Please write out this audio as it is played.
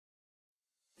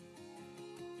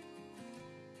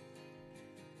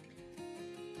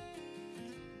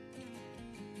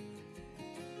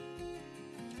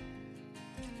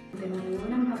ಗೊತ್ತಾಗಿರುತ್ತೆ. ನಾವು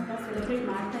ಓಣಂ ಹಬ್ಬ ಸೆಲೆಬ್ರೇಟ್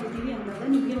ಮಾಡ್ತಾ ಇದ್ದೀವಿ ಅಂದಾಗ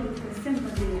ನಿಮಗೆ ಒಂದು ಕ್ವೆಶ್ಚನ್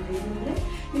ಬಂದಿರುತ್ತೆ, ಏನಂದರೆ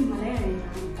ನಿಮ್ಮ ಮಲಯಾಳಿನ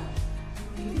ಅಂತ.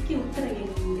 ಇದಕ್ಕೆ ಉತ್ತರ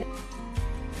ಏನು ಅಂದರೆ,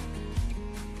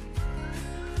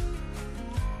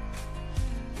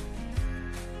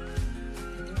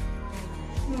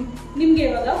 ನಿಮಗೆ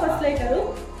ಇವಾಗ ಫಸ್ಟ್ ಲೆಟರು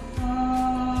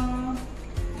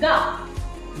ಗ.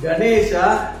 ಗಣೇಶ,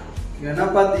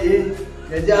 ಗಣಪತಿ,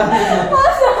 ಗಜಾನನ.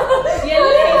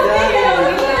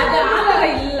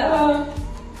 ಇಲ್ಲ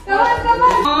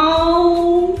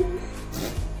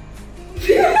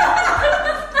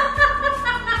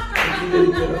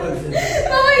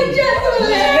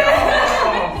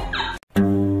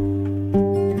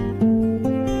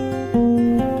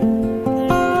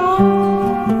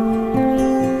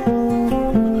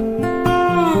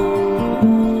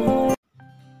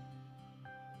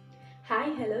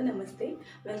ಹಾಯ್, ಹಲೋ, ನಮಸ್ತೆ.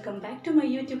 Welcome back to my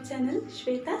YouTube channel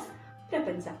Shweta's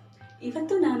ಪ್ರಪಂಚ.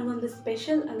 ಇವತ್ತು ನಾನು ಒಂದು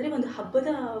ಸ್ಪೆಷಲ್ ಅಂದರೆ ಒಂದು ಹಬ್ಬದ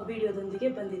ವಿಡಿಯೋದೊಂದಿಗೆ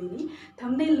ಬಂದಿದ್ದೀನಿ.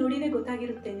 ಥಂಬ್ನೇಲ್ ನೋಡಿದರೆ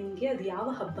ಗೊತ್ತಾಗಿರುತ್ತೆ ನಿಮಗೆ ಅದು ಯಾವ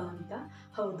ಹಬ್ಬ ಅಂತ.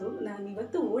 ಹೌದು, ನಾನು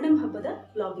ಇವತ್ತು ಓಣಂ ಹಬ್ಬದ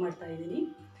ವ್ಲಾಗ್ ಮಾಡ್ತಾ ಇದ್ದೀನಿ.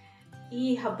 ಈ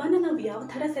ಹಬ್ಬನ ನಾವು ಯಾವ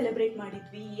ಥರ ಸೆಲೆಬ್ರೇಟ್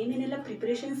ಮಾಡಿದ್ವಿ, ಏನೇನೆಲ್ಲ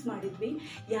ಪ್ರಿಪ್ರೇಷನ್ಸ್ ಮಾಡಿದ್ವಿ,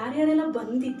 ಯಾರ್ಯಾರೆಲ್ಲ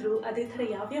ಬಂದಿದ್ದರು, ಅದೇ ಥರ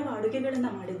ಯಾವ್ಯಾವ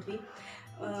ಅಡುಗೆಗಳನ್ನು ಮಾಡಿದ್ವಿ,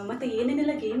 ಮತ್ತು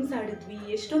ಏನೇನೆಲ್ಲ ಗೇಮ್ಸ್ ಆಡಿದ್ವಿ,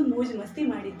 ಎಷ್ಟೊಂದು ಮೋಜು ಮಸ್ತಿ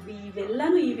ಮಾಡಿದ್ವಿ,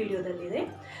 ಇವೆಲ್ಲನೂ ಈ ವಿಡಿಯೋದಲ್ಲಿದೆ.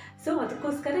 ಸೊ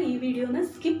ಅದಕ್ಕೋಸ್ಕರ ಈ ವಿಡಿಯೋನ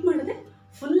ಸ್ಕಿಪ್ ಮಾಡದೆ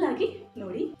ಫುಲ್ಲಾಗಿ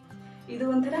ನೋಡಿ. ಇದು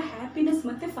ಒಂಥರ ಹ್ಯಾಪಿನೆಸ್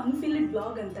ಮತ್ತು ಫನ್ ಫಿಲ್ಡ್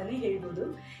ಬ್ಲಾಗ್ ಅಂತಲೇ ಹೇಳ್ಬೋದು.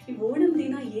 ಈ ಓಣಂ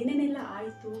ದಿನ ಏನೇನೆಲ್ಲ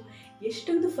ಆಯಿತು,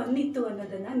 ಎಷ್ಟೊಂದು ಫನ್ ಇತ್ತು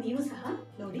ಅನ್ನೋದನ್ನು ನೀವು ಸಹ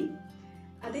ನೋಡಿ.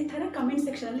 ಅದೇ ಥರ ಕಮೆಂಟ್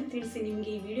ಸೆಕ್ಷನಲ್ಲಿ ತಿಳಿಸಿ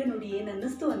ನಿಮಗೆ ಈ ವಿಡಿಯೋ ನೋಡಿ ಏನು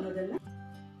ಅನ್ನಿಸ್ತು ಅನ್ನೋದನ್ನು.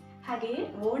 ಹಾಗೆಯೇ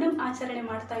ಓಣಂ ಆಚರಣೆ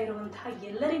ಮಾಡ್ತಾ ಇರುವಂತಹ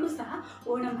ಎಲ್ಲರಿಗೂ ಸಹ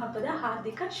ಓಣಂ ಹಬ್ಬದ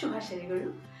ಹಾರ್ದಿಕ ಶುಭಾಶಯಗಳು.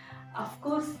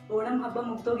 ಅಫ್ಕೋರ್ಸ್ ಓಣಂ ಹಬ್ಬ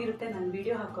ಮುಗ್ದೋಗಿರುತ್ತೆ ನಾನು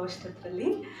ವಿಡಿಯೋ ಹಾಕೋ ಅಷ್ಟರಲ್ಲಿ,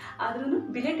 ಆದ್ರೂ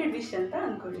ಬಿಲೇಟೆಡ್ ವಿಶ್ ಅಂತ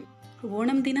ಅಂದ್ಕೊಳ್ಳಿ.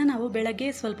 ಓಣಂ ದಿನ ನಾವು ಬೆಳಗ್ಗೆ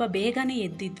ಸ್ವಲ್ಪ ಬೇಗನೆ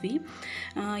ಎದ್ದಿದ್ವಿ.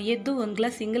 ಎದ್ದು ಒಂದು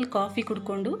ಗ್ಲಾಸ್ ಸಿಂಗಲ್ ಕಾಫಿ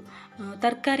ಕುಡ್ಕೊಂಡು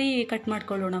ತರಕಾರಿ ಕಟ್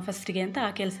ಮಾಡ್ಕೊಳ್ಳೋಣ ಫಸ್ಟಿಗೆ ಅಂತ ಆ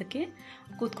ಕೆಲಸಕ್ಕೆ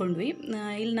ಕೂತ್ಕೊಂಡ್ವಿ.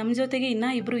 ಇಲ್ಲಿ ನಮ್ಮ ಜೊತೆಗೆ ಇನ್ನೂ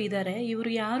ಇಬ್ಬರು ಇದ್ದಾರೆ.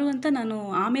 ಇವರು ಯಾರು ಅಂತ ನಾನು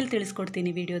ಆಮೇಲೆ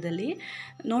ತಿಳಿಸ್ಕೊಡ್ತೀನಿ ವಿಡಿಯೋದಲ್ಲಿ,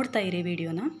 ನೋಡ್ತಾ ಇರಿ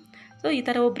ವಿಡಿಯೋನ. ಸೊ ಈ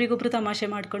ಥರ ಒಬ್ರಿಗೊಬ್ರು ತಮಾಷೆ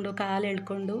ಮಾಡಿಕೊಂಡು ಕಾಲು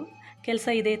ಎಳ್ಕೊಂಡು ಕೆಲಸ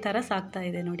ಇದೇ ಥರ ಸಾಗ್ತಾ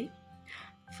ಇದೆ ನೋಡಿ.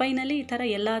 ಫೈನಲಿ ಈ ಥರ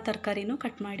ಎಲ್ಲ ತರಕಾರಿನೂ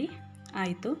ಕಟ್ ಮಾಡಿ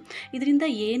ಆಯಿತು. ಇದರಿಂದ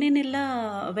ಏನೇನೆಲ್ಲ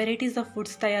ವೆರೈಟೀಸ್ ಆಫ್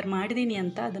ಫುಡ್ಸ್ ತಯಾರು ಮಾಡಿದ್ದೀನಿ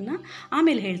ಅಂತ ಅದನ್ನು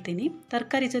ಆಮೇಲೆ ಹೇಳ್ತೀನಿ.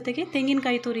 ತರಕಾರಿ ಜೊತೆಗೆ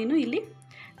ತೆಂಗಿನಕಾಯಿ ತುರಿನೂ ಇಲ್ಲಿ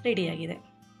ರೆಡಿಯಾಗಿದೆ.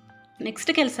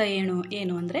 ನೆಕ್ಸ್ಟ್ ಕೆಲಸ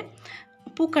ಏನು ಅಂದರೆ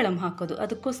ಪೂಕಳಂ ಹಾಕೋದು.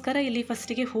 ಅದಕ್ಕೋಸ್ಕರ ಇಲ್ಲಿ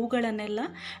ಫಸ್ಟಿಗೆ ಹೂಗಳನ್ನೆಲ್ಲ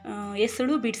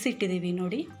ಎಸಳು ಬಿಡಿಸಿಟ್ಟಿದ್ದೀವಿ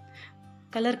ನೋಡಿ.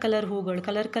 ಕಲರ್ ಹೂಗಳು,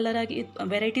 ಕಲರಾಗಿ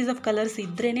ವೆರೈಟೀಸ್ ಆಫ್ ಕಲರ್ಸ್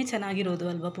ಇದ್ರೇ ಚೆನ್ನಾಗಿರೋದು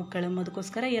ಅಲ್ವಾ ಪೂಕಳಂ.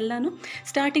 ಅದಕ್ಕೋಸ್ಕರ ಎಲ್ಲನೂ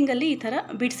ಸ್ಟಾರ್ಟಿಂಗಲ್ಲಿ ಈ ಥರ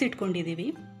ಬಿಡಿಸಿಟ್ಕೊಂಡಿದ್ದೀವಿ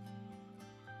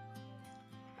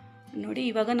ನೋಡಿ.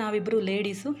 ಇವಾಗ ನಾವಿಬ್ಬರು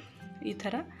ಲೇಡೀಸು ಈ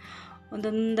ಥರ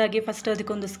ಒಂದೊಂದಾಗಿ ಫಸ್ಟ್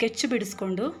ಅದಕ್ಕೊಂದು ಸ್ಕೆಚ್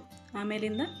ಬಿಡಿಸ್ಕೊಂಡು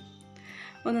ಆಮೇಲಿಂದ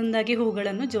ಒಂದೊಂದಾಗಿ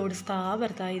ಹೂಗಳನ್ನು ಜೋಡಿಸ್ತಾ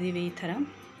ಬರ್ತಾ ಇದ್ದೀವಿ. ಈ ಥರ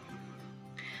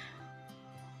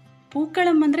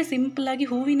ಪೂಕಳಂ ಅಂದರೆ ಸಿಂಪಲ್ಲಾಗಿ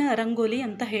ಹೂವಿನ ರಂಗೋಲಿ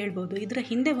ಅಂತ ಹೇಳ್ಬೋದು. ಇದರ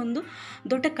ಹಿಂದೆ ಒಂದು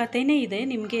ದೊಡ್ಡ ಕಥೆನೇ ಇದೆ,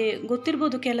 ನಿಮಗೆ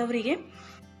ಗೊತ್ತಿರ್ಬೋದು ಕೆಲವರಿಗೆ.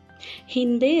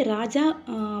 ಹಿಂದೆ ರಾಜ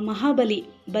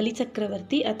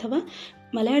ಬಲಿಚಕ್ರವರ್ತಿ ಅಥವಾ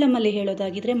ಮಲಯಾಳಮಲ್ಲಿ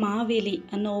ಹೇಳೋದಾಗಿದ್ದರೆ ಮಾವೇಲಿ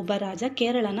ಅನ್ನೋ ಒಬ್ಬ ರಾಜ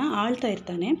ಕೇರಳನ ಆಳ್ತಾ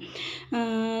ಇರ್ತಾನೆ.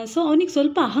 ಸೊ ಅವನಿಗೆ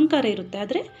ಸ್ವಲ್ಪ ಅಹಂಕಾರ ಇರುತ್ತೆ,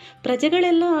 ಆದರೆ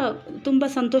ಪ್ರಜೆಗಳೆಲ್ಲ ತುಂಬ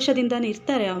ಸಂತೋಷದಿಂದನೇ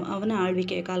ಇರ್ತಾರೆ ಅವನ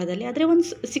ಆಳ್ವಿಕೆಯ ಕಾಲದಲ್ಲಿ. ಆದರೆ ಒಂದು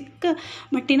ಸಿಕ್ಕ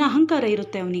ಮಟ್ಟಿನ ಅಹಂಕಾರ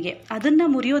ಇರುತ್ತೆ ಅವನಿಗೆ. ಅದನ್ನು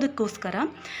ಮುರಿಯೋದಕ್ಕೋಸ್ಕರ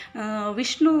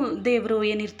ವಿಷ್ಣು ದೇವರು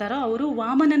ಏನಿರ್ತಾರೋ ಅವರು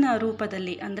ವಾಮನನ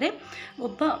ರೂಪದಲ್ಲಿ, ಅಂದರೆ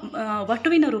ಒಬ್ಬ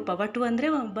ವಟುವಿನ ರೂಪ, ವಟು ಅಂದರೆ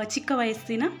ಒಬ್ಬ ಚಿಕ್ಕ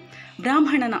ವಯಸ್ಸಿನ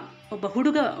ಬ್ರಾಹ್ಮಣನ ಒಬ್ಬ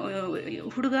ಹುಡುಗ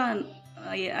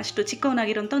ಅಷ್ಟು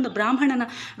ಚಿಕ್ಕವನಾಗಿರುವಂಥ ಒಂದು ಬ್ರಾಹ್ಮಣನ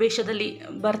ವೇಷದಲ್ಲಿ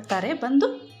ಬರ್ತಾರೆ. ಬಂದು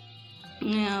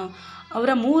ಅವರ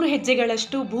 3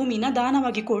 ಹೆಜ್ಜೆಗಳಷ್ಟು ಭೂಮಿನ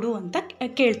ದಾನವಾಗಿ ಕೊಡು ಅಂತ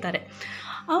ಕೇಳ್ತಾರೆ.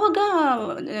 ಆವಾಗ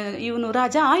ಇವನು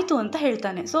ರಾಜ ಆಯಿತು ಅಂತ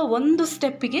ಹೇಳ್ತಾನೆ. ಸೊ ಒಂದು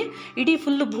ಸ್ಟೆಪ್ಪಿಗೆ ಇಡೀ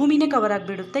ಫುಲ್ಲು ಭೂಮಿನೇ ಕವರ್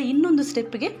ಆಗಿಬಿಡುತ್ತೆ, ಇನ್ನೊಂದು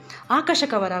ಸ್ಟೆಪ್ಪಿಗೆ ಆಕಾಶ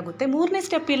ಕವರ್ ಆಗುತ್ತೆ. 3ನೇ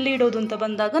ಸ್ಟೆಪ್ ಎಲ್ಲಿ ಇಡೋದು ಅಂತ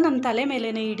ಬಂದಾಗ ನನ್ನ ತಲೆ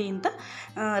ಮೇಲೇ ಇಡಿ ಅಂತ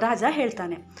ರಾಜ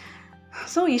ಹೇಳ್ತಾನೆ.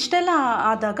 ಸೊ ಇಷ್ಟೆಲ್ಲ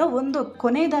ಆದಾಗ ಒಂದು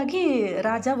ಕೊನೆಯದಾಗಿ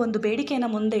ರಾಜ ಒಂದು ಬೇಡಿಕೆಯನ್ನು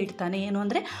ಮುಂದೆ ಇಡ್ತಾನೆ. ಏನು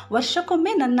ಅಂದರೆ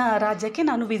ವರ್ಷಕ್ಕೊಮ್ಮೆ ನನ್ನ ರಾಜ್ಯಕ್ಕೆ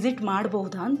ನಾನು ವಿಸಿಟ್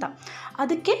ಮಾಡಬಹುದಾ ಅಂತ.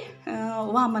 ಅದಕ್ಕೆ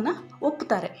ವಾಮನ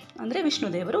ಒಪ್ಪುತ್ತಾರೆ, ಅಂದರೆ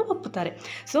ವಿಷ್ಣುದೇವರು ಒಪ್ಪುತ್ತಾರೆ.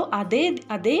 ಸೊ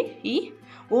ಅದೇ ಈ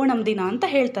ಓಣಂ ದಿನ ಅಂತ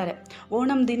ಹೇಳ್ತಾರೆ.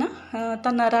 ಓಣಂ ದಿನ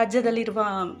ತನ್ನ ರಾಜ್ಯದಲ್ಲಿರುವ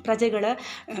ಪ್ರಜೆಗಳ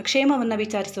ಕ್ಷೇಮವನ್ನು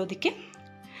ವಿಚಾರಿಸೋದಕ್ಕೆ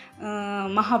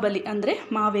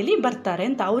ಮಾವೇಲಿ ಬರ್ತಾರೆ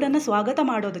ಅಂತ. ಅವರನ್ನು ಸ್ವಾಗತ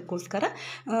ಮಾಡೋದಕ್ಕೋಸ್ಕರ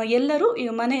ಎಲ್ಲರೂ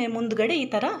ಮನೆ ಮುಂದ್ಗಡೆ ಈ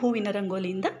ಥರ ಹೂವಿನ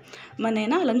ರಂಗೋಲಿಯಿಂದ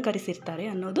ಮನೆಯನ್ನು ಅಲಂಕರಿಸಿರ್ತಾರೆ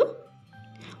ಅನ್ನೋದು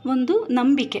ಒಂದು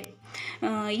ನಂಬಿಕೆ.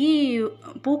 ಈ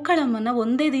ಪೂಕಳಮನ್ನು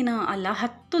ಒಂದೇ ದಿನ ಅಲ್ಲ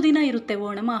 10 ದಿನ ಇರುತ್ತೆ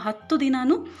ಓಣಂ. ಆ 10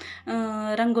 ದಿನವೂ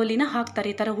ರಂಗೋಲಿನ ಹಾಕ್ತಾರೆ,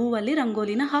 ಈ ಥರ ಹೂವಲ್ಲಿ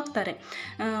ರಂಗೋಲಿನ ಹಾಕ್ತಾರೆ.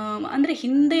 ಅಂದರೆ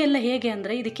ಹಿಂದೆ ಎಲ್ಲ ಹೇಗೆ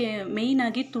ಅಂದರೆ ಇದಕ್ಕೆ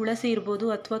ಮೇಯ್ನಾಗಿ ತುಳಸಿ ಇರ್ಬೋದು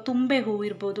ಅಥವಾ ತುಂಬೆ ಹೂವು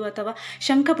ಇರ್ಬೋದು ಅಥವಾ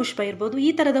ಶಂಖಪುಷ್ಪ ಇರ್ಬೋದು, ಈ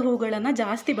ಥರದ ಹೂಗಳನ್ನು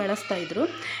ಜಾಸ್ತಿ ಬಳಸ್ತಾ ಇದ್ರು.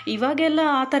 ಇವಾಗೆಲ್ಲ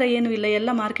ಆ ಥರ ಏನೂ ಇಲ್ಲ, ಎಲ್ಲ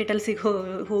ಮಾರ್ಕೆಟಲ್ಲಿ ಸಿಗೋ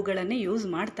ಹೂಗಳನ್ನೇ ಯೂಸ್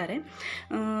ಮಾಡ್ತಾರೆ.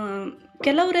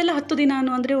 ಕೆಲವರೆಲ್ಲ 10 ದಿನಾನು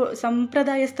ಅಂದರೆ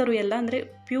ಸಂಪ್ರದಾಯಸ್ಥರು ಎಲ್ಲ ಅಂದರೆ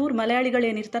ಪ್ಯೂರ್ ಮಲಯಾಳಿಗಳು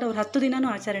ಏನಿರ್ತಾರೆ ಅವ್ರು 10 ದಿನಾನು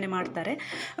ಆಚರಣೆ ಮಾಡ್ತಾರೆ.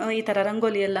 ಈ ಥರ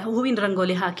ರಂಗೋಲಿ ಎಲ್ಲ ಹೂವಿನ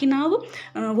ರಂಗೋಲಿ ಹಾಕಿ ನಾವು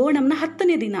ಓಣಂನ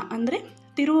 10ನೇ ದಿನ ಅಂದರೆ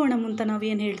ತಿರುವೋಣಂ ಅಂತ ನಾವು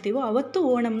ಏನು ಹೇಳ್ತೀವೋ ಅವತ್ತು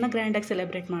ಓಣಂನ ಗ್ರ್ಯಾಂಡಾಗಿ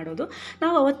ಸೆಲೆಬ್ರೇಟ್ ಮಾಡೋದು.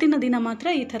 ನಾವು ಅವತ್ತಿನ ದಿನ ಮಾತ್ರ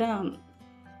ಈ ಥರ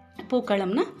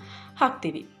ಪೂಕಳಂನ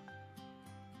ಹಾಕ್ತೀವಿ.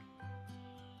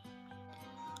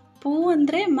 ಪೂ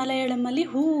ಅಂದರೆ ಮಲಯಾಳಮಲ್ಲಿ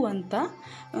ಹೂವು ಅಂತ,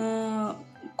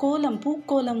 ಕೋಲಂ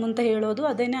ಪೂಕೋಲಂ ಅಂತ ಹೇಳೋದು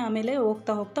ಅದೇನೇ. ಆಮೇಲೆ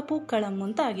ಹೋಗ್ತಾ ಹೋಗ್ತಾ ಪೂಕಳಂ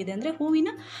ಅಂತ ಆಗಿದೆ, ಅಂದರೆ ಹೂವಿನ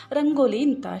ರಂಗೋಲಿ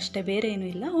ಅಂತ ಅಷ್ಟೇ, ಬೇರೆ ಏನೂ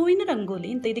ಇಲ್ಲ, ಹೂವಿನ ರಂಗೋಲಿ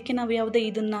ಅಂತ. ಇದಕ್ಕೆ ನಾವು ಯಾವುದೇ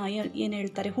ಇದನ್ನು ಏನು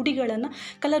ಹೇಳ್ತಾರೆ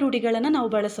ಕಲರ್ ಹುಡಿಗಳನ್ನು ನಾವು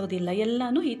ಬಳಸೋದಿಲ್ಲ.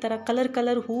 ಎಲ್ಲನೂ ಈ ಥರ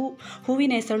ಕಲರ್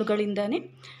ಹೂವಿನ ಹೆಸರುಗಳಿಂದನೇ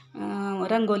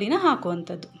ರಂಗೋಲಿನ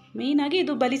ಹಾಕುವಂಥದ್ದು. ಮೇಯ್ನಾಗಿ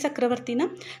ಇದು ಬಲಿ ಚಕ್ರವರ್ತಿನ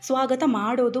ಸ್ವಾಗತ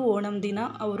ಮಾಡೋದು ಓಣಂ ದಿನ.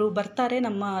 ಅವರು ಬರ್ತಾರೆ,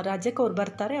 ನಮ್ಮ ರಾಜ್ಯಕ್ಕೆ ಅವ್ರು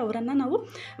ಬರ್ತಾರೆ, ಅವರನ್ನು ನಾವು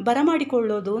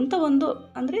ಬರಮಾಡಿಕೊಳ್ಳೋದು ಅಂತ ಒಂದು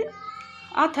ಅಂದರೆ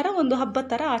ಆ ಥರ ಒಂದು ಹಬ್ಬದ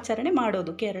ಥರ ಆಚರಣೆ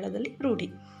ಮಾಡೋದು ಕೇರಳದಲ್ಲಿ ರೂಢಿ.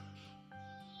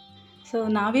 ಸೊ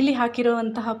ನಾವಿಲ್ಲಿ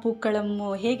ಹಾಕಿರುವಂತಹ ಪೂಕಳಮ್ಮು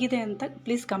ಹೇಗಿದೆ ಅಂತ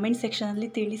ಪ್ಲೀಸ್ ಕಮೆಂಟ್ ಸೆಕ್ಷನಲ್ಲಿ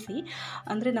ತಿಳಿಸಿ.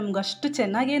 ಅಂದರೆ ನಮ್ಗೆ ಅಷ್ಟು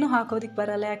ಚೆನ್ನಾಗೇನು ಹಾಕೋದಕ್ಕೆ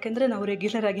ಬರಲ್ಲ, ಯಾಕೆಂದರೆ ನಾವು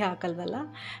ರೆಗ್ಯುಲರಾಗಿ ಹಾಕಲ್ವಲ್ಲ,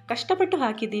 ಕಷ್ಟಪಟ್ಟು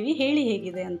ಹಾಕಿದ್ದೀವಿ. ಹೇಳಿ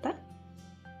ಹೇಗಿದೆ ಅಂತ.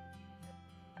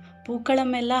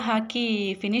 ಪೂಕಳಮ್ಮೆಲ್ಲ ಹಾಕಿ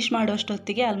ಫಿನಿಷ್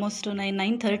ಮಾಡೋಷ್ಟೊತ್ತಿಗೆ ಆಲ್ಮೋಸ್ಟ್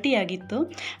 9:30 ಆಗಿತ್ತು.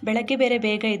 ಬೆಳಗ್ಗೆ ಬೇರೆ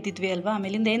ಬೇಗ ಎದ್ದಿದ್ವಿ ಅಲ್ವಾ,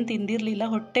 ಆಮೇಲಿಂದ ಏನು ತಿಂದಿರಲಿಲ್ಲ,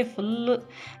 ಹೊಟ್ಟೆ ಫುಲ್ಲು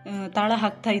ತಾಳ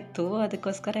ಹಾಕ್ತಾ ಇತ್ತು.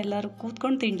 ಅದಕ್ಕೋಸ್ಕರ ಎಲ್ಲರೂ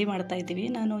ಕೂತ್ಕೊಂಡು ತಿಂಡಿ ಮಾಡ್ತಾಯಿದ್ದೀವಿ.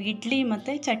 ನಾನು ಇಡ್ಲಿ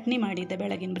ಮತ್ತು ಚಟ್ನಿ ಮಾಡಿದ್ದೆ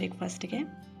ಬೆಳಗಿನ ಬ್ರೇಕ್ಫಾಸ್ಟ್ಗೆ.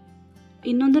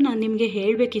 ಇನ್ನೊಂದು ನಾನು ನಿಮಗೆ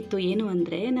ಹೇಳಬೇಕಿತ್ತು ಏನು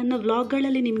ಅಂದರೆ, ನನ್ನ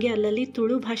ವ್ಲಾಗ್ಗಳಲ್ಲಿ ನಿಮಗೆ ಅಲ್ಲಲ್ಲಿ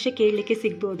ತುಳು ಭಾಷೆ ಕೇಳಲಿಕ್ಕೆ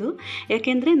ಸಿಗ್ಬೋದು,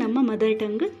 ಯಾಕೆಂದರೆ ನಮ್ಮ ಮದರ್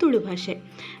ಟಂಗ್ ತುಳು ಭಾಷೆ.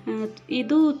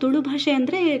 ಇದು ತುಳು ಭಾಷೆ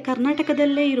ಅಂದರೆ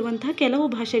ಕರ್ನಾಟಕದಲ್ಲೇ ಇರುವಂತಹ ಕೆಲವು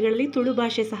ಭಾಷೆಗಳಲ್ಲಿ ತುಳು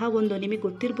ಭಾಷೆ ಸಹ ಒಂದು, ನಿಮಗೆ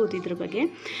ಗೊತ್ತಿರ್ಬೋದು ಇದ್ರ ಬಗ್ಗೆ.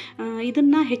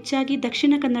 ಇದನ್ನು ಹೆಚ್ಚಾಗಿ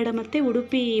ದಕ್ಷಿಣ ಕನ್ನಡ ಮತ್ತು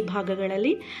ಉಡುಪಿ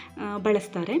ಭಾಗಗಳಲ್ಲಿ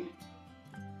ಬಳಸ್ತಾರೆ.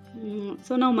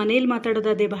 ಸೊ ನಾವು ಮನೇಲಿ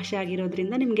ಮಾತಾಡೋದು ಅದೇ ಭಾಷೆ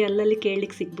ಆಗಿರೋದ್ರಿಂದ ನಿಮಗೆ ಅಲ್ಲಲ್ಲಿ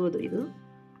ಕೇಳಲಿಕ್ಕೆ ಸಿಗ್ಬೋದು ಇದು.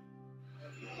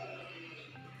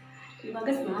 ಇವಾಗ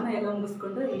ಸ್ನಾನ ಎಲ್ಲ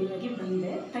ಮುಗಿಸ್ಕೊಂಡು ರೆಡಿಯಾಗಿ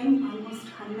ಬಂದೆ. ಟೈಮ್ ಆಲ್ಮೋಸ್ಟ್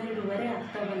 12:30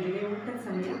 ಆಗ್ತಾ ಬಂದಿದೆ, ಊಟದ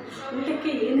ಸಮಯ.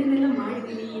 ಊಟಕ್ಕೆ ಏನೇನೆಲ್ಲ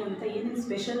ಮಾಡಿದ್ದೀನಿ ಅಂತ, ಏನೇನು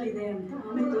ಸ್ಪೆಷಲ್ ಇದೆ ಅಂತ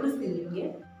ಆಮೇಲೆ ತೋರಿಸ್ತೀನಿ ನಿಮಗೆ.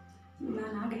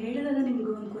 ನಾನು ಆಗ ಹೇಳಿದಾಗ ನಿಮಗೆ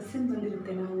ಒಂದು ಕ್ವಶನ್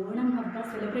ಬಂದಿರುತ್ತೆ, ನಾವು ಓಣಂ ಹಬ್ಬ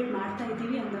ಸೆಲೆಬ್ರೇಟ್ ಮಾಡ್ತಾ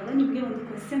ಇದ್ದೀವಿ ಅಂದಾಗ ನಿಮಗೆ ಒಂದು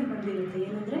ಕ್ವಶನ್ ಬಂದಿರುತ್ತೆ,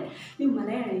 ಏನಂದರೆ ನೀವು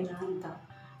ಮಲಯಾಳಿಲ್ಲ ಅಂತ.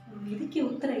 ಇದಕ್ಕೆ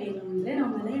ಉತ್ತರ ಏನು ಅಂದರೆ,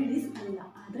 ನಾವು ಮಲಯಾಳೀಸ್ ಅಲ್ಲ,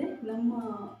 ಆದರೆ ನಮ್ಮ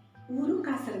ಊರು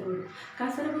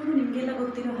ಕಾಸರಗೋಡು ನಿಮಗೆಲ್ಲ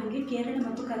ಗೊತ್ತಿರೋ ಹಾಗೆ ಕೇರಳ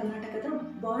ಮತ್ತು ಕರ್ನಾಟಕದ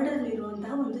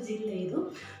ಬಾರ್ಡರಲ್ಲಿರುವಂತಹ ಒಂದು ಜಿಲ್ಲೆ ಇದು.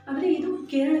 ಅಂದರೆ ಇದು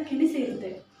ಕೇರಳಕ್ಕೆ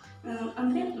ಸೇರುತ್ತೆ,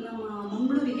 ಅಂದರೆ ನಮ್ಮ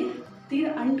ಮಂಗಳೂರಿಗೆ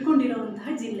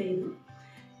ಅಂಟ್ಕೊಂಡಿರುವಂತಹ ಜಿಲ್ಲೆ ಇದು.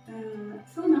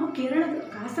 ಸೊ ನಾವು ಕೇರಳದ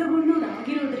ಕಾಸರಗೋಡಿನವ್ರು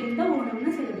ಆಗಿರೋದ್ರಿಂದ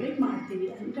ಓಣಂನ ಸೆಲೆಬ್ರೇಟ್ ಮಾಡ್ತೀವಿ.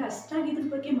 ಅಂದರೆ ಅಷ್ಟಾಗಿ ಇದ್ರ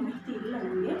ಬಗ್ಗೆ ಮಾಹಿತಿ ಇಲ್ಲ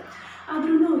ನನಗೆ,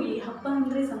 ಆದ್ರೂ ಈ ಹಬ್ಬ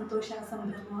ಅಂದರೆ ಸಂತೋಷ,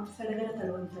 ಸಂಭ್ರಮ, ಸಡಗರ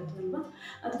ತರುವಂಥದ್ದು ಅಲ್ವಾ.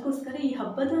 ಅದಕ್ಕೋಸ್ಕರ ಈ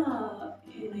ಹಬ್ಬದ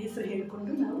ಹೆಸರು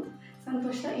ಹೇಳಿಕೊಂಡು ನಾವು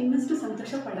ಇನ್ನಷ್ಟು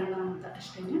ಸಂತೋಷ ಪಡೋಣ ಅಂತ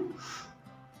ಅಷ್ಟೇ.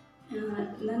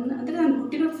 ನಾನು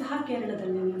ಹುಟ್ಟಿರೋದು ಸಹ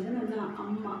ಕೇರಳದಲ್ಲಿ. ಅಂದರೆ ನನ್ನ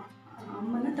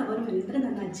ಅಮ್ಮನ ತವರು ಮನೆ ಅಂದರೆ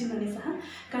ನನ್ನ ಅಜ್ಜಿ ಮನೆ ಸಹ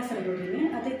ಕಾಸರಗೋಡಿನೇ.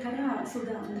 ಅದೇ ಥರ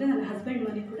ಸುಧಾ ಅಂದರೆ ನನ್ನ ಹಸ್ಬೆಂಡ್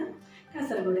ಮನೆ ಕೂಡ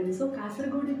ಕಾಸರಗೋಡಿನೇ. ಸೊ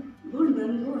ಕಾಸರಗೋಡಿಗೂ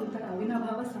ನನಗೂ ಒಂಥರ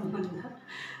ಅವಿನಾಭಾವ ಸಂಬಂಧ.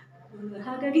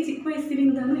 ಹಾಗಾಗಿ ಚಿಕ್ಕ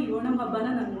ವಯಸ್ಸಿನಿಂದನೂ ಈ ಓಣಂ ಹಬ್ಬನ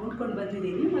ನಾನು ನೋಡ್ಕೊಂಡು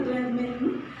ಬಂದಿದ್ದೀನಿ. ಮದುವೆ ಆದಮೇಲೂ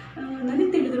ನನಗೆ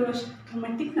ತಿಳಿದಿರೋ ಅಷ್ಟು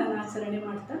ಮಟ್ಟಿಗೆ ನಾನು ಆಚರಣೆ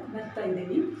ಮಾಡ್ತಾ ಬರ್ತಾ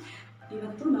ಇದ್ದೀನಿ.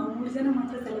 ಇವತ್ತು ನಾವು 3 ಜನ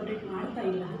ಮಾತ್ರ ಸೆಲೆಬ್ರೇಟ್ ಮಾಡ್ತಾ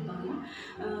ಇಲ್ಲ ಹಬ್ಬನ.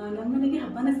 ನಮ್ಮನೆಗೆ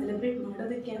ಹಬ್ಬನ ಸೆಲೆಬ್ರೇಟ್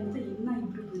ಮಾಡೋದಕ್ಕೆ ಅಂತ ಇನ್ನೂ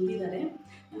 2 ಬಂದಿದ್ದಾರೆ.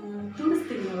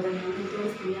 ತೋರಿಸ್ತೀನಿ ಅವರನ್ನು,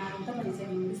 ತೋರಿಸ್ತೀನಿ ಯಾರು ಅಂತ ಪರಿಚಯ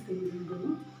ಮಾಡಿಸ್ತೀನಿ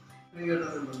ನಿಮಗೂ.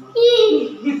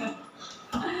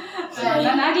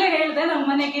 ನಾನಾಗಲೇ ಹೇಳಿದೆ ನಮ್ಮ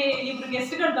ಮನೆಗೆ 2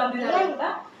 ಗೆಸ್ಟ್ಗಳು ಬಂದಿದ್ದಾರೆ ಅಂತ.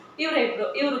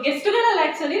 ಇವರು ಗೆಸ್ಟ್ಗಳಲ್ಲ,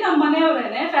 ಆ್ಯಕ್ಚುಲಿ ನಮ್ಮ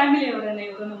ಮನೆಯವರೇನೆ, ಫ್ಯಾಮಿಲಿಯವರೇನೆ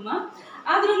ಇವರು ನಮ್ಮ.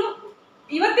 ಆದ್ರೂ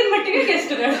ಇವತ್ತಿನ ಮಟ್ಟಿಗೆ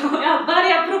ಗೆಸ್ಟ್ಗಳು ಬಾರಿ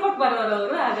ಅಪರೂಪಕ್ಕೆ ಬರೋರು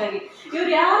ಅವರು. ಹಾಗಾಗಿ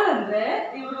ಇವ್ರು ಯಾರು ಅಂದ್ರೆ,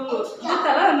 ಇವರು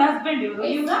ಗೊತ್ತಲ್ಲ ನನ್ನ ಹಸ್ಬೆಂಡ್,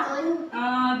 ಇವರ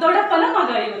ದೊಡ್ಡಪ್ಪನ ಮಗ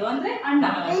ಇವರು, ಅಂದ್ರೆ ಅಣ್ಣ,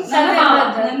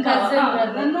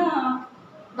 ನನ್ನ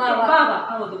ಬಾವ.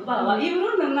 ಹೌದು, ಬಾವ.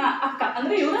 ಇವರು ನನ್ನ ಅಕ್ಕ,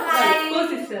 ಅಂದ್ರೆ ಇವರ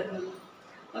ಸಿಸ್ಟರ್.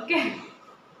 ಓಕೆ.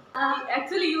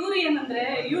 ಆಕ್ಚುಲಿ ಇವ್ರು ಏನಂದ್ರೆ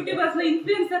ಯೂಟ್ಯೂಬರ್ಸ್ನ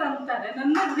ಇನ್ಫ್ಲೂಯೆನ್ಸರ್ ಅಂತಾರೆ.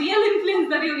 ನನ್ನ ರಿಯಲ್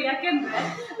ಇನ್ಫ್ಲೂಯೆನ್ಸರ್ ಇವ್ರು. ಯಾಕೆಂದ್ರೆ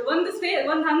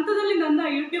ಒಂದು ಹಂತದಲ್ಲಿ ನನ್ನ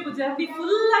ಯೂಟ್ಯೂಬ್ ಜರ್ನಿ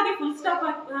ಫುಲ್ ಸ್ಟಾಪ್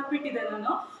ಹಾಕ್ಬಿಟ್ಟಿದೆ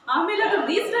ನಾನು. ಆಮೇಲೆ ಅದು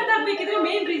ರೀಸ್ಟಾರ್ಟ್ ಆಗ್ಬೇಕಿದ್ರೆ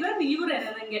ಮೇನ್ ರೀಸನ್ ಇವರೇ.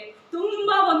 ನನಗೆ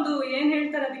ತುಂಬಾ ಒಂದು ಏನ್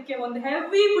ಹೇಳ್ತಾರೆ, ಅದಕ್ಕೆ ಒಂದು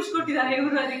ಹೆವಿ ಪುಷ್ ಕೊಟ್ಟಿದ್ದಾರೆ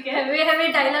ಇವರು. ಅದಕ್ಕೆ ಹೆವಿ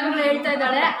ಡೈಲಾಗ್ ಹೇಳ್ತಾ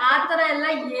ಇದ್ದಾಳೆ. ಆ ತರ ಎಲ್ಲ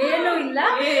ಏನು ಇಲ್ಲ.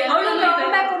 ಅವಳು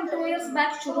 2 years ಇಯರ್ಸ್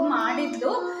ಬ್ಯಾಕ್ ಶುರು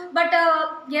ಮಾಡಿದ್ಲು. ಬಟ್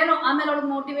ಏನೋ ಆಮೇಲೆ ಅವಳಿಗೆ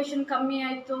ಮೋಟಿವೇಶನ್ ಕಮ್ಮಿ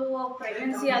ಆಯಿತು,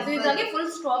 ಪ್ರೆಗ್ನೆನ್ಸಿ ಅದು ಇದಾಗಿ ಫುಲ್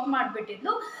ಸ್ಟಾಪ್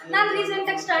ಮಾಡಿಬಿಟ್ಟಿದ್ಲು. ನಾನು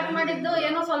ರೀಸೆಂಟಾಗಿ ಸ್ಟಾರ್ಟ್ ಮಾಡಿದ್ದು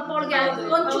ಏನೋ ಸ್ವಲ್ಪ ಅವಳಿಗೆ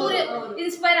ಒಂಚೂರು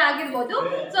ಇನ್ಸ್ಪೈರ್ ಆಗಿರ್ಬೋದು.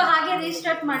 ಸೊ ಹಾಗೆ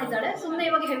ರೀಸ್ಟಾರ್ಟ್ ಮಾಡಿದ್ದಾಳೆ. ಸುಮ್ಮನೆ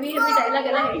ಇವಾಗ ಹೆವಿ ಡೈಲಾಗ್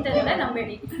ಎಲ್ಲ ಹೇಳ್ತಾ ಇದ್ದಾಳೆ,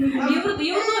 ನಂಬೇಡಿ.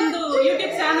 ಇವ್ರದ್ದು ಒಂದು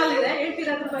ಯೂಟ್ಯೂಬ್ ಚಾನಲ್ ಇದೆ,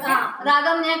 ಹೇಳ್ತೀರಾ ಅದ್ರ ಬಗ್ಗೆ?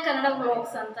 ರಾಗಮ್ಯ ಕನ್ನಡ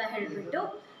ವ್ಲಾಗ್ಸ್ ಅಂತ ಹೇಳ್ಬಿಟ್ಟು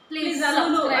ಪ್ಲೀಸ್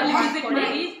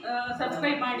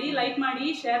ಸಬ್ಸ್ಕ್ರೈಬ್ ಮಾಡಿ, ಲೈಕ್ ಮಾಡಿ,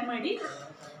 ಶೇರ್ ಮಾಡಿ.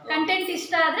 ಕಂಟೆಂಟ್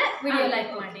ಇಷ್ಟ ಆದರೆ ವಿಡಿಯೋ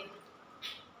ಲೈಕ್ ಮಾಡಿ.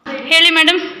 ಹೇಳಿ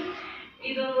ಮೇಡಮ್.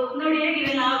 ಇದು ನೋಡಿ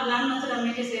ಹೇಗಿದೆ, ನಾನು ಮತ್ತು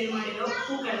ರಮ್ಯಕ್ಕೆ ಸೇಲ್ ಮಾಡಿರೋ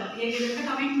ಪೂಕಳಂ ಹೇಗಿದೆ ಅಂತ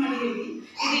ಕಮೆಂಟ್ ಮಾಡಿ ಹೇಳಿ.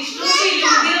 ಇದು ಇಷ್ಟೊಂದು ಇಲ್ಲಿ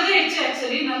ಮುಗಿರೋದೇ ಹೆಚ್ಚು.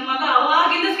 ಆ್ಯಕ್ಚುಲಿ ನನ್ನ ಮಗ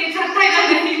ಅವಾಗಿಂದ ಸ್ಕೆಚ್ ಆಗ್ತಾ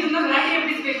ಇದ್ದಾನೆ ಇದನ್ನ ರಾಟಿ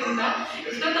ಎಬ್ಬಿಸ್ಬೇಕು ಅಂತ.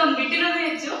 ಇಷ್ಟೊಂದು ಅವ್ನು ಬಿಟ್ಟಿರೋದೇ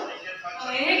ಹೆಚ್ಚು.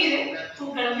 ಹೇಗಿದೆ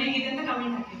ಪೂಕಳಂ ಹೇಗಿದೆ ಅಂತ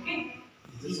ಕಮೆಂಟ್ ಹಾಕಿ.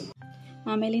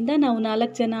 ಆಮೇಲಿಂದ ನಾವು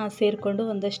 4 ಜನ ಸೇರಿಕೊಂಡು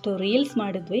ಒಂದಷ್ಟು ರೀಲ್ಸ್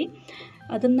ಮಾಡಿದ್ವಿ.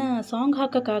 ಅದನ್ನು ಸಾಂಗ್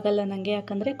ಹಾಕೋಕ್ಕಾಗಲ್ಲ ನನಗೆ,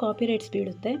 ಯಾಕಂದರೆ ಕಾಪಿರೈಟ್ಸ್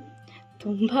ಬೀಳುತ್ತೆ.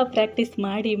 ತುಂಬ ಪ್ರಾಕ್ಟೀಸ್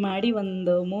ಮಾಡಿ ಮಾಡಿ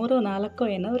ಒಂದು 3-4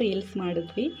 ಏನೋ ರೀಲ್ಸ್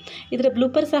ಮಾಡಿದ್ವಿ. ಇದರ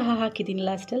ಬ್ಲೂಪರ್ ಸಹ ಹಾಕಿದ್ದೀನಿ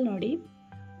ಲಾಸ್ಟಲ್ಲಿ ನೋಡಿ.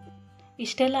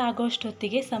 ಇಷ್ಟೆಲ್ಲ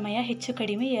ಆಗೋಷ್ಟೊತ್ತಿಗೆ ಸಮಯ ಹೆಚ್ಚು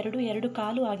ಕಡಿಮೆ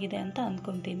 2-2:15 ಆಗಿದೆ ಅಂತ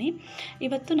ಅಂದ್ಕೊತೀನಿ.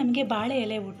 ಇವತ್ತು ನಮಗೆ ಬಾಳೆ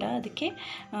ಎಲೆ ಊಟ, ಅದಕ್ಕೆ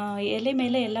ಎಲೆ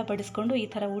ಮೇಲೆ ಎಲ್ಲ ಬಡಿಸ್ಕೊಂಡು ಈ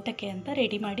ಥರ ಊಟಕ್ಕೆ ಅಂತ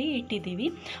ರೆಡಿ ಮಾಡಿ ಇಟ್ಟಿದ್ದೀವಿ.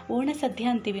 ಓಣ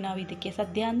ಸದ್ಯ ಅಂತೀವಿ ನಾವು ಇದಕ್ಕೆ.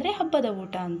 ಸದ್ಯ ಅಂದರೆ ಹಬ್ಬದ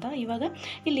ಊಟ ಅಂತ. ಇವಾಗ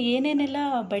ಇಲ್ಲಿ ಏನೇನೆಲ್ಲ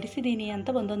ಬಡಿಸಿದ್ದೀನಿ ಅಂತ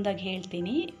ಒಂದೊಂದಾಗಿ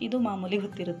ಹೇಳ್ತೀನಿ. ಇದು ಮಾಮೂಲಿ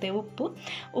ಗೊತ್ತಿರುತ್ತೆ,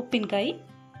 ಉಪ್ಪಿನಕಾಯಿ,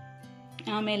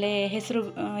 ಆಮೇಲೆ ಹೆಸರು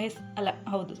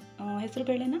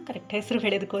ಬೇಳೆನ ಕರೆಕ್ಟ್, ಹೆಸರು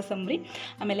ಬೇಳೆದು ಕೋಸಂಬರಿ,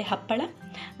 ಆಮೇಲೆ ಹಪ್ಪಳ,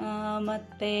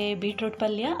 ಮತ್ತು ಬೀಟ್ರೋಟ್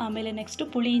ಪಲ್ಯ, ಆಮೇಲೆ ನೆಕ್ಸ್ಟು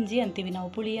ಪುಳಿ ಇಂಜಿ ಅಂತೀವಿ ನಾವು.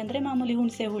 ಪುಳಿ ಅಂದರೆ ಮಾಮೂಲಿ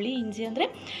ಹುಣಸೆ ಹುಳಿ, ಇಂಜಿ ಅಂದರೆ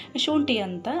ಶುಂಠಿ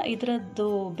ಅಂತ. ಇದರದ್ದು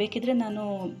ಬೇಕಿದ್ರೆ ನಾನು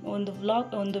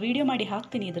ಒಂದು ವಿಡಿಯೋ ಮಾಡಿ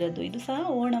ಹಾಕ್ತೀನಿ ಇದರದ್ದು. ಇದು ಸಹ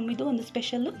ಓಣಮ್, ಇದು ಒಂದು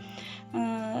ಸ್ಪೆಷಲ್ಲು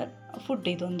ಫುಡ್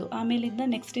ಇದೊಂದು. ಆಮೇಲಿಂದ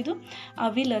ನೆಕ್ಸ್ಟ್ ಇದು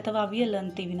ಅವಿಲ್ ಅಥವಾ ಅವಿಯಲ್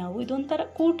ಅಂತೀವಿ ನಾವು. ಇದೊಂಥರ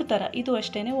ಕೂಟು ಥರ, ಇದು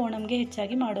ಅಷ್ಟೇ ಓಣಮ್ಗೆ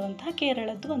ಹೆಚ್ಚಾಗಿ ಮಾಡುವಂತಹ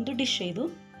ಕೇರಳದ್ದು ಒಂದು ಡಿಶ್ ಇದು.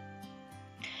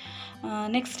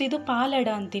 ನೆಕ್ಸ್ಟ್ ಇದು ಪಾಲಡ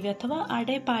ಅಂತೀವಿ ಅಥವಾ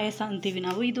ಅಡೆ ಪಾಯಸ ಅಂತೀವಿ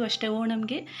ನಾವು. ಇದು ಅಷ್ಟೇ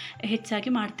ಓಣಮ್ಗೆ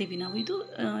ಹೆಚ್ಚಾಗಿ ಮಾಡ್ತೀವಿ ನಾವು.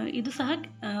 ಇದು ಸಹ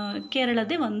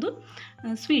ಕೇರಳದೇ ಒಂದು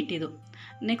ಸ್ವೀಟ್ ಇದು.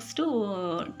 ನೆಕ್ಸ್ಟು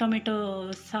ಟೊಮೆಟೊ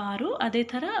ಸಾರು, ಅದೇ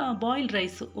ಥರ ಬಾಯ್ಲ್ಡ್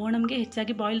ರೈಸು. ಓಣಮ್ಗೆ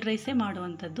ಹೆಚ್ಚಾಗಿ ಬಾಯ್ಲ್ಡ್ ರೈಸೇ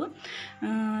ಮಾಡುವಂಥದ್ದು.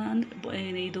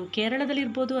 ಇದು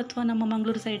ಕೇರಳದಲ್ಲಿರ್ಬೋದು ಅಥವಾ ನಮ್ಮ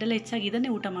ಮಂಗಳೂರು ಸೈಡಲ್ಲಿ ಹೆಚ್ಚಾಗಿ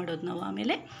ಇದನ್ನೇ ಊಟ ಮಾಡೋದು ನಾವು.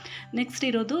 ಆಮೇಲೆ ನೆಕ್ಸ್ಟ್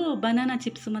ಇರೋದು ಬನಾನಾ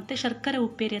ಚಿಪ್ಸ್ ಮತ್ತು ಶರ್ಕರೆ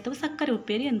ಉಪ್ಪೇರಿ ಅಥವಾ ಸಕ್ಕರೆ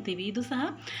ಉಪ್ಪೇರಿ ಅಂತೀವಿ. ಇದು ಸಹ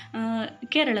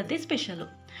ಕೇರಳದ್ದೇ ಸ್ಪೆಷಲು.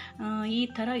 ಈ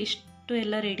ಥರ ಇಷ್ಟು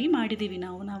ಎಲ್ಲ ರೆಡಿ ಮಾಡಿದ್ದೀವಿ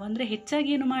ನಾವು. ಅಂದರೆ ಹೆಚ್ಚಾಗಿ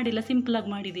ಏನು ಮಾಡಿಲ್ಲ, ಸಿಂಪಲಾಗಿ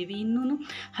ಮಾಡಿದ್ದೀವಿ. ಇನ್ನೂ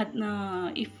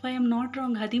if I am not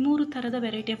wrong 13 ಥರದ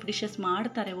ವೆರೈಟಿ ಆಫ್ ಡಿಶಸ್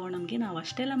ಮಾಡ್ತಾರೆ ಓಣಮ್ಗೆ. ನಾವು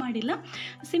ಅಷ್ಟೆಲ್ಲ ಮಾಡಿಲ್ಲ,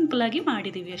 ಸಿಂಪಲಾಗಿ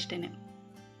ಮಾಡಿದ್ದೀವಿ ಅಷ್ಟೇ.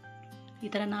 ಈ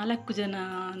ಥರ 4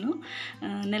 ಜನನು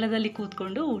ನೆಲದಲ್ಲಿ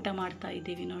ಕೂತ್ಕೊಂಡು ಊಟ ಮಾಡ್ತಾ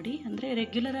ಇದ್ದೀವಿ ನೋಡಿ. ಅಂದರೆ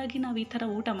ರೆಗ್ಯುಲರಾಗಿ ನಾವು ಈ ಥರ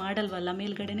ಊಟ ಮಾಡಲ್ವಲ್ಲ,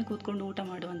 ಮೇಲ್ಗಡೆನೇ ಕೂತ್ಕೊಂಡು ಊಟ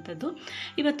ಮಾಡುವಂಥದ್ದು.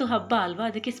 ಇವತ್ತು ಹಬ್ಬ ಅಲ್ವಾ,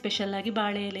 ಅದಕ್ಕೆ ಸ್ಪೆಷಲ್ಲಾಗಿ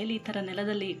ಬಾಳೆ ಎಲೆಯಲ್ಲಿ ಈ ಥರ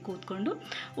ನೆಲದಲ್ಲಿ ಕೂತ್ಕೊಂಡು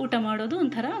ಊಟ ಮಾಡೋದು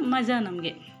ಒಂಥರ ಮಜಾ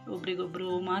ನಮಗೆ.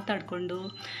 ಒಬ್ರಿಗೊಬ್ಬರು ಮಾತಾಡಿಕೊಂಡು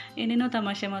ಏನೇನೋ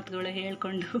ತಮಾಷೆ ಮಾತುಗಳು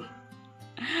ಹೇಳ್ಕೊಂಡು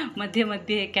ಮಧ್ಯೆ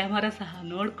ಮಧ್ಯೆ ಕ್ಯಾಮರಾ ಸಹ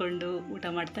ನೋಡಿಕೊಂಡು ಊಟ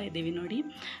ಮಾಡ್ತಾ ಇದ್ದೀವಿ ನೋಡಿ.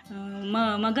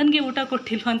 ಮಗನಿಗೆ ಊಟ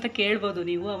ಕೊಟ್ಟಿಲ್ವ ಅಂತ ಕೇಳ್ಬೋದು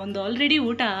ನೀವು. ಅವನದು ಆಲ್ರೆಡಿ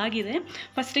ಊಟ ಆಗಿದೆ.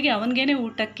 ಫಸ್ಟಿಗೆ ಅವನಿಗೇನೆ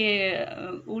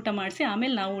ಊಟ ಮಾಡಿಸಿ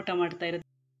ಆಮೇಲೆ ನಾವು ಊಟ ಮಾಡ್ತಾ ಇರೋದು.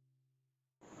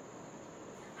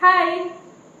 ಹಾಯ್,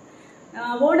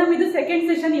 ಓಣಮ್ ಇದು ಸೆಕೆಂಡ್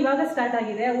ಸೆಷನ್ ಇವಾಗ ಸ್ಟಾರ್ಟ್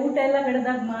ಆಗಿದೆ. ಊಟ ಎಲ್ಲ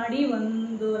ಗಡದಾಗ ಮಾಡಿ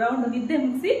ಒಂದು ರೌಂಡ್ ನಿದ್ದೆ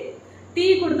ಮುಗಿಸಿ ಟೀ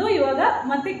ಕುಡಿದು ಇವಾಗ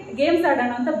ಮತ್ತೆ ಗೇಮ್ಸ್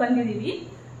ಆಡೋಣ ಅಂತ ಬಂದಿದ್ದೀವಿ.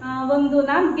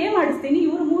 ನಾನು ಗೇಮ್ ಆಡಿಸ್ತೀನಿ,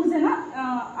 ಇವರು 3 ಜನ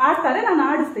ಆಡ್ತಾರೆ, ನಾನು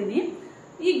ಆಡಿಸ್ತೀನಿ.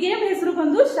 ಈ ಗೇಮ್ ಹೆಸರು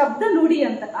ಬಂದು ಶಬ್ದ ನುಡಿ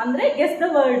ಅಂತ, ಅಂದ್ರೆ ಗೆಸ್ ದ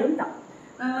ವರ್ಡ್ ಅಂತ.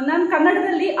 ನಾನು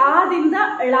ಕನ್ನಡದಲ್ಲಿ ಆದಿಂದ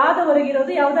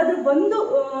ಳಾದವರೆಗಿರೋದು ಯಾವ್ದಾದ್ರು ಒಂದು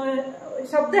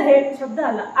ಶಬ್ದ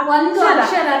ಅಲ್ಲ, ಒಂದು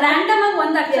ಅಕ್ಷರ ರ್ಯಾಂಡಮ್ ಆಗಿ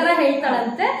ಒಂದು ಅಕ್ಷರ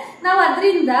ಹೇಳ್ತಾಳಂತೆ. ನಾವು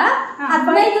ಅದರಿಂದ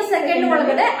 15 ಸೆಕೆಂಡ್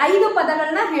ಒಳಗಡೆ 5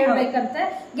 ಪದಗಳನ್ನ ಹೇಳ್ಬೇಕಂತೆ.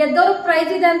 ಗೆದ್ದವ್ರ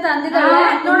ಪ್ರೈಸ್ ಇದೆ ಅಂತ ಅಂದಿದ್ದಾಳೆ,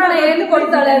 ನೋಡೋಣ ಏನು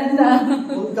ಕೊಡ್ತಾಳೆ ಅಂತ.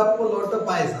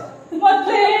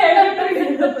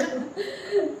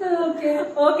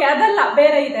 ಓಕೆ, ಅದಲ್ಲ,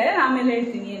 ಬೇರೆ ಇದೆ, ಆಮೇಲೆ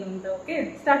ಹೇಳ್ತೀನಿ ಏನು ಅಂತ. ಓಕೆ,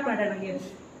 ಸ್ಟಾರ್ಟ್ ಮಾಡೋಣ ಗೇಮ್.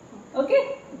 ಓಕೆ,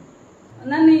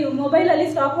 ನಾನು ಈ ಮೊಬೈಲಲ್ಲಿ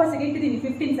ಸ್ಟಾಪ್ ವಾಚಿಗೆ ಇಟ್ಟಿದ್ದೀನಿ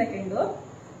 15 ಸೆಕೆಂಡು.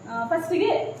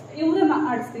 ಫಸ್ಟಿಗೆ ಇವ್ರನ್ನ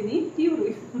ಆಡಿಸ್ತೀನಿ. ಇವರು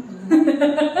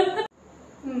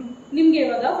ನಿಮ್ಗೆ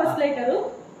ಇವಾಗ ಫಸ್ಟ್ ಲೆಟರು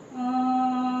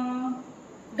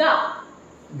ಗ.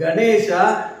 ಗಣೇಶ,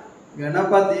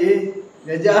 ಗಣಪತಿ,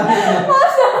 ಗಜಾನನ,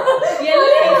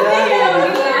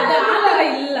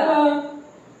 ಇಲ್ಲ,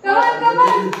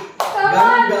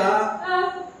 ಗಂಗಾ,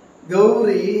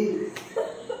 ಗೌರಿ,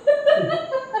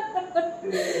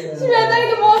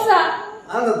 ಶ್ವೇತನಿಗೆ ಮೋಸ.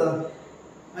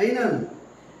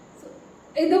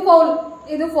 ಇದು ಫೌಲ್,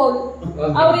 ಇದು ಫೌಲ್.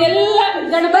 ಅವ್ರು ಎಲ್ಲ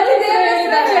ಗಣಪತಿ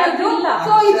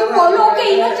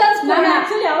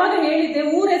ಆಕ್ಚುಲಿ ಯಾವಾಗ ಹೇಳಿದ್ದೆ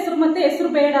ಊರ ಹೆಸರು ಮತ್ತೆ ಹೆಸರು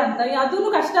ಬೇಡ ಅಂತ, ಅದನ್ನು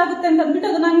ಕಷ್ಟ ಆಗುತ್ತೆ ಅಂತ ಅಂದ್ಬಿಟ್ಟು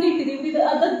ಅದನ್ನ ಹಂಗೆ ಇಟ್ಟಿದೀವಿ.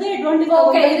 ಅದದ್ದೇ ಅಡ್ವಾಂಟೇಜ್.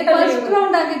 ಫಸ್ಟ್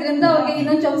ರೌಂಡ್ ಆಗಿದ್ರಿಂದ ಅವ್ರಿಗೆ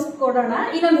ಇನ್ನೊಂದು ಚಾನ್ಸ್ ಕೊಡೋಣ.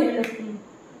 ಇನ್ನೊಂದು ಹೇಳು.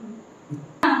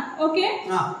 Okay,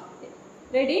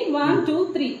 ready 1 2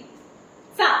 3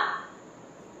 saw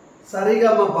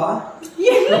Sa Re Ga Ma Pa.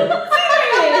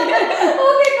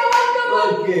 Okay come on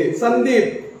okay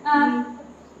Sandeep.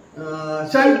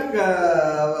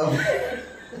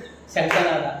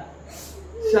 ಶಂಕರಾದ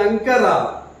Shankara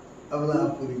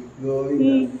ಅವಲಾಪುರಿ Govinda.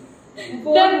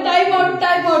 Time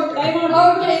out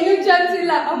okay ಇನ್ನೂ ಚಾನ್ಸ್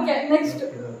ಇಲ್ಲ. ಓಕೆ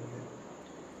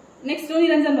ನೆಕ್ಸ್ಟ್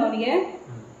ನಿರಂಜನ್ ಅವನಿಗೆ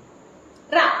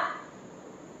ರಾ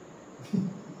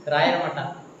ರಾಯರ ಮಠ,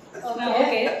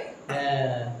 ಓಕೆ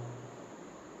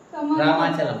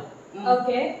ರಾಮಾಚಲಂ,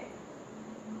 ಓಕೆ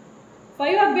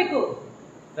 5 ಆಗ್ಬೇಕು.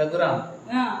 ರಘುರಾಮ್,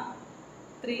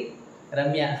 3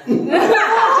 ರಮ್ಯಾ.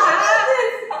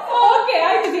 ಓಕೆ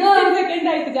ಆಯ್ತು 15 ಸೆಕೆಂಡ್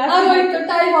ಆಯ್ತು ಜಾಸ್ತಿ ಆಗೋಯ್ತು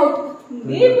ಟೈಮ್ ಔಟ್.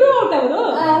 ಇಬ್ರು ಔಟ್ ಅವರು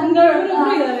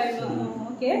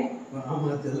ಓಕೆ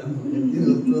ರಾಮಾಚಲಂ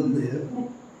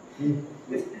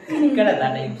ఇక్కడ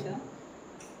ದಾಟ ನಿಮಿಷ.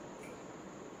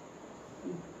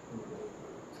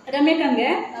 ರಮ್ಯಕಂಗೆ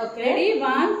Okay. ರೆಡಿ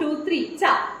 1 2 3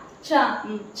 ಚಾ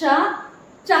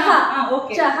ಚಹಾ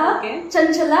ಓಕೆ ಚಹಾ ಓಕೆ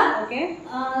ಚಂಚಲ ಓಕೆ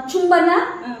ಚುಂಬನ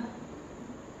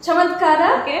ಚಮತ್ಕಾರ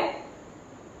ಓಕೆ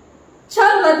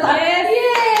ಚರ್ವತ.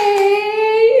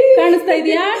 ಕಾಣಿಸ್ತಾ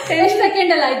ಇದೆಯಾ? ಎಷ್ಟು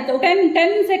ಸೆಕೆಂಡ್ ಅಲ್ಲಿ ಆಯ್ತು?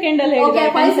 10 ಸೆಕೆಂಡ್ ಅಲ್ಲಿ ಓಕೆ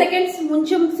 5 ಸೆಕೆಂಡ್ಸ್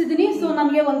ಮುಂಚೆ ಮುಗಿಸಿದೀನಿ. ಸೊ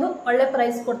ನಮ್ಗೆ ಒಂದು ಒಳ್ಳೆ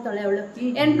ಪ್ರೈಸ್ ಕೊಡ್ತಾಳೆ ಅವಳು.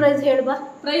 ಏನ್ ಪ್ರೈಸ್ ಹೇಳ್ಬಾ?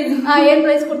 ಪ್ರೈಸ್ ಏನ್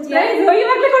ಪ್ರೈಸ್ ಕೊಡ್ತೀಯಾ?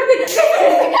 ಇವಾಗ್ಲೇ ಕೊಡ್ತೀನಿ.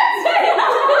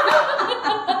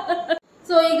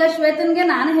 ಸೊ ಈಗ ಶ್ವೇತನ್ಗೆ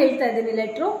ನಾನು ಹೇಳ್ತಾ ಇದ್ದೀನಿ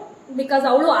ಲೆಟ್ರು, ಬಿಕಾಸ್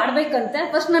ಅವಳು ಆಡ್ಬೇಕಂತೆ.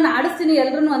 ಫಸ್ಟ್ ನಾನು ಆಡಿಸ್ತೀನಿ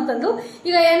ಎಲ್ರು ಅಂತಂದು,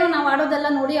 ಈಗ ಏನೋ ನಾವು ಆಡೋದೆಲ್ಲ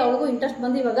ನೋಡಿ ಅವಳಿಗೂ ಇಂಟ್ರೆಸ್ಟ್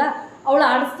ಬಂದು ಇವಾಗ ಅವಳು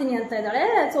ಆಡಿಸ್ತೀನಿ ಅಂತ ಇದ್ದಾಳೆ.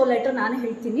 ಸೊ ಲೆಟ್ರ್ ನಾನು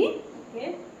ಹೇಳ್ತೀನಿ. ಓಕೆ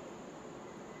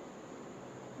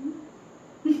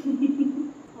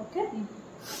ಓಕೆ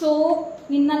ಸೊ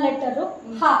ನಿನ್ನ ಲೆಟರು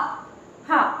ಹಾ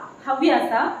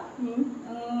ಹವ್ಯಾಸ,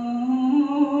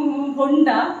 ಹೊಂಡ,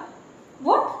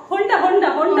 ಹೊಂಡ ಹೊಂಡ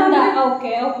ಹೊಂಡ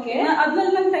ಓಕೆ ಓಕೆ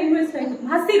ಅದ್ರಲ್ಲಿ ನಂಗೆ ಟೈಮ್ ವೇಸ್ಟ್ ಆಯ್ತು.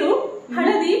 ಹಸಿರು,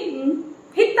 ಹಳದಿ,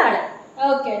 ಹಿತ್ತಾಳೆ.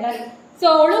 Okay done. ಸೊ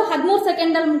ಅವಳು 13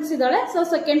 ಸೆಕೆಂಡ್ ಅಲ್ಲಿ ಮುಗಿಸಿದಾಳೆ. ಸೊ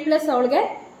ಸೆಕೆಂಡ್ ಪ್ಲೇಸ್ ಅವಳಿಗೆ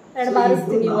 2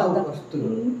 ಬಾರಿಸ್ತೀನಿ ಇವಾಗ.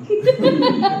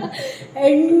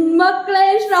 ಹೆಣ್ಮಕ್ಳೇ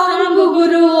ಸ್ಟ್ರಾಂಗ್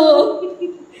ಗುರು.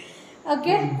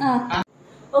 ಓಕೆ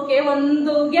ಓಕೆ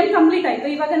ಒಂದು ಗೇಮ್ ಕಂಪ್ಲೀಟ್ ಆಯ್ತು.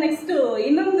 ಇವಾಗ ನೆಕ್ಸ್ಟ್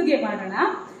ಇನ್ನೊಂದು ಗೇಮ್ ಆಡೋಣ.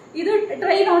 ಇದು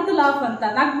ಟ್ರೈ ನಾಟ್ ಟು ಲಾಫ್ ಅಂತ.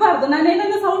 ನಗ್ಬಾರ್ದು.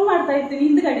 ನಾನೇನೋ ಸೌಂಡ್ ಮಾಡ್ತಾ ಇರ್ತೀನಿ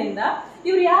ಹಿಂದ್ಗಡೆಯಿಂದ.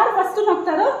 ಇವ್ರು ಯಾರು ಫಸ್ಟ್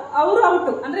ನಗ್ತಾರೋ ಅವರು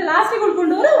ಔಟು, ಅಂದ್ರೆ ಲಾಸ್ಟಿಗೆ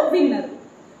ಉಳ್ಕೊಂಡವರು ವಿನ್ನರ್.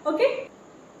 Okay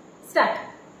start.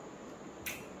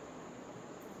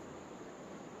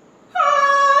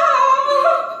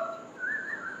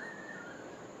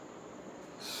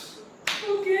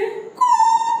 ಓಕೆ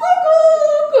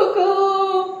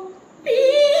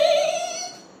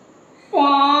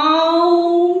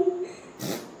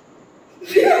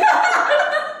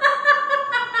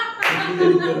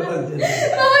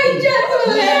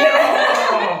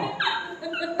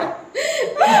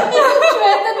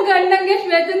ಶ್ವೇತನ್ ಗಂಡಂಗೆ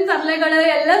ಶ್ವೇತನ್ ತರಲೆಗಳು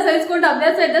ಎಲ್ಲ ಸಹಿಸ್ಕೊಂಡು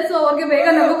ಅಭ್ಯಾಸ ಇದೆ. ಸೊ ಅವ್ರಿಗೆ ಬೇಗ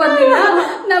ನಗು ಬಂದಿಲ್ಲ.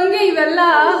 ನಮ್ಗೆ ಇವೆಲ್ಲ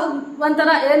ಒಂಥರ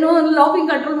ಏನು ಲಾಫಿಂಗ್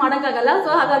ಕಂಟ್ರೋಲ್ ಮಾಡಕ್ಕಾಗಲ್ಲ. ಸೊ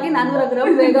ಹಾಗಾಗಿ 400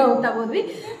 ಗ್ರಾಮ್ ಬೇಗ ಔಟ್ ಆಗೋದ್ವಿ.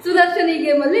 ಸುದರ್ಶನ್ ಈ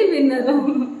ಗೇಮ್ ಅಲ್ಲಿ ವಿನ್ನರ್.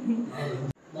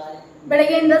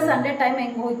 ಬೆಳಗ್ಗೆಯಿಂದ ಸಂಡೇ ಟೈಮ್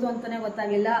ಹೆಂಗ್ ಹೋಯ್ತು ಅಂತಾನೆ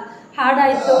ಗೊತ್ತಾಗಿಲ್ಲ.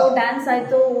 ಹಾಡಾಯ್ತು, ಡ್ಯಾನ್ಸ್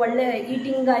ಆಯ್ತು, ಒಳ್ಳೆ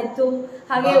ಈಟಿಂಗ್ ಆಯ್ತು,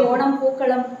 ಹಾಗೆ ಓಣಂ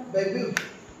ಪೂಕಳಂ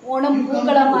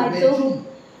ಆಯ್ತು.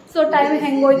 ಸೊ ಟೈಮ್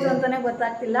ಹೆಂಗೋಯ್ತು ಅಂತಾನೆ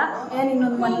ಗೊತ್ತಾಗ್ತಿಲ್ಲ. ಏನ್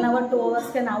ಇನ್ನೊಂದು 1 hour 2 hours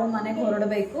ನಾವು ಮನೆಗೆ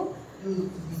ಹೊರಡಬೇಕು.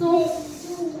 So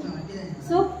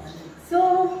so so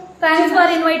thanks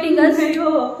for inviting us.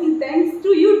 Thanks to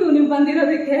you to ನೀವು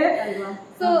ಬಂದಿರೋದಕ್ಕೆ.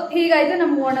 ಸೊ ಹೀಗಾಯ್ತು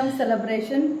ನಮ್ಮ ಓಣಂ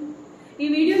ಸೆಲೆಬ್ರೇಷನ್. ಈ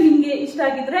ವಿಡಿಯೋ ನಿಮ್ಗೆ ಇಷ್ಟ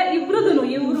ಆಗಿದ್ರೆ ಇವ್ರು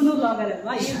ಬ್ಲಾಗರ್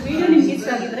ಅಲ್ವಾ, ಈ ವಿಡಿಯೋ ನಿಮ್ಗೆ ಇಷ್ಟ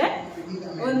ಆಗಿದ್ರೆ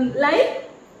ಒಂದು like,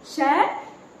 share,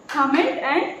 comment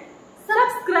and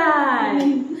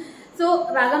subscribe. So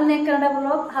ರಾಗಮ್ನೆ Kannada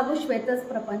blog ಹಾಗೂ ಶ್ವೇತಾಸ್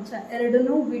ಪ್ರಪಂಚ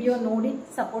ಎರಡನ್ನೂ ವಿಡಿಯೋ ನೋಡಿ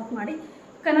ಸಪೋರ್ಟ್ ಮಾಡಿ.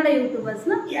 ಕನ್ನಡ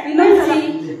ಯೂಟ್ಯೂಬರ್ಸ್ನ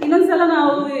ಇನ್ನೊಂದ್ಸಲ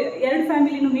ನಾವು 2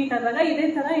 ಫ್ಯಾಮಿಲಿನೂ ಮೀಟ್ ಆದಾಗ ಇದೇ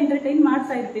ತರ ಎಂಟರ್ಟೈನ್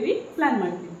ಮಾಡ್ತಾ ಇರ್ತೀವಿ, ಪ್ಲಾನ್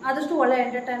ಮಾಡ್ತೀವಿ. ಆದಷ್ಟು ಒಳ್ಳೆ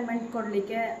ಎಂಟರ್ಟೈನ್ಮೆಂಟ್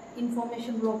ಕೊಡ್ಲಿಕ್ಕೆ,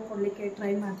 ಇನ್ಫಾರ್ಮೇಶನ್ ಬ್ಲಾಗ್ ಕೊಡ್ಲಿಕ್ಕೆ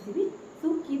ಟ್ರೈ ಮಾಡ್ತೀವಿ. So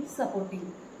keep supporting.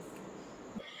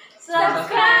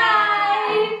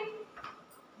 ಸಬ್ಸ್ಕ್ರೈಬ್.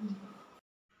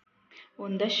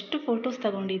 ಒಂದಷ್ಟು ಫೋಟೋಸ್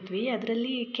ತಗೊಂಡಿದ್ವಿ,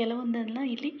 ಅದರಲ್ಲಿ ಕೆಲವೊಂದೆಲ್ಲ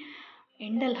ಇಲ್ಲಿ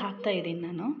ಎಂಡಲ್ಲಿ ಹಾಕ್ತಾ ಇದ್ದೀನಿ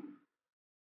ನಾನು.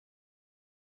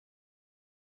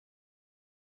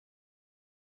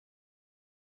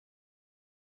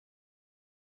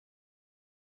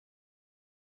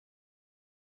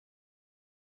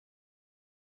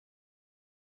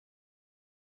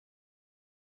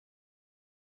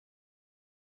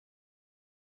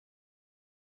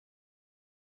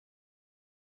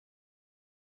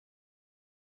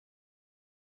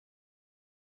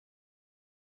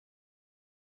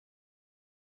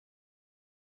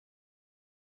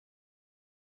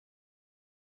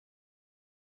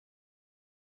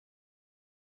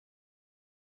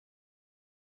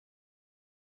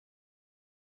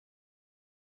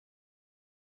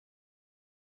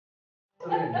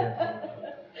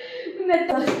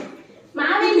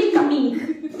 ಮಾವೇಲಿ ಕಮ್ಮಿಂಗ್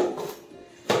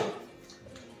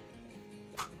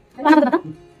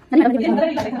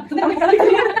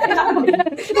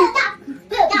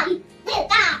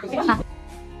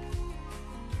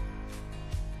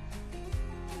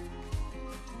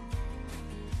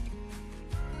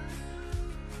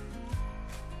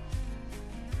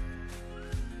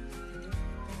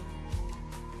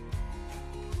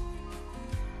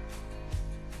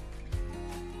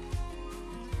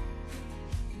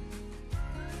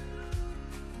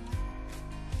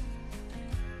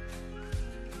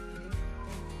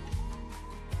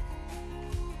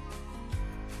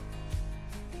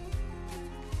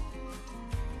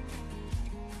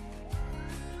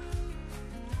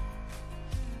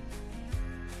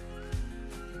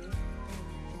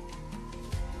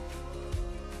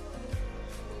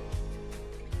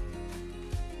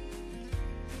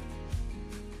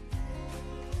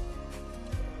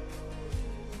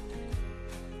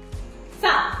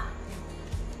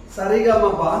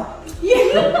ಸರಿಗಮಪ.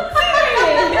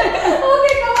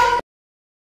 ಓಕೆ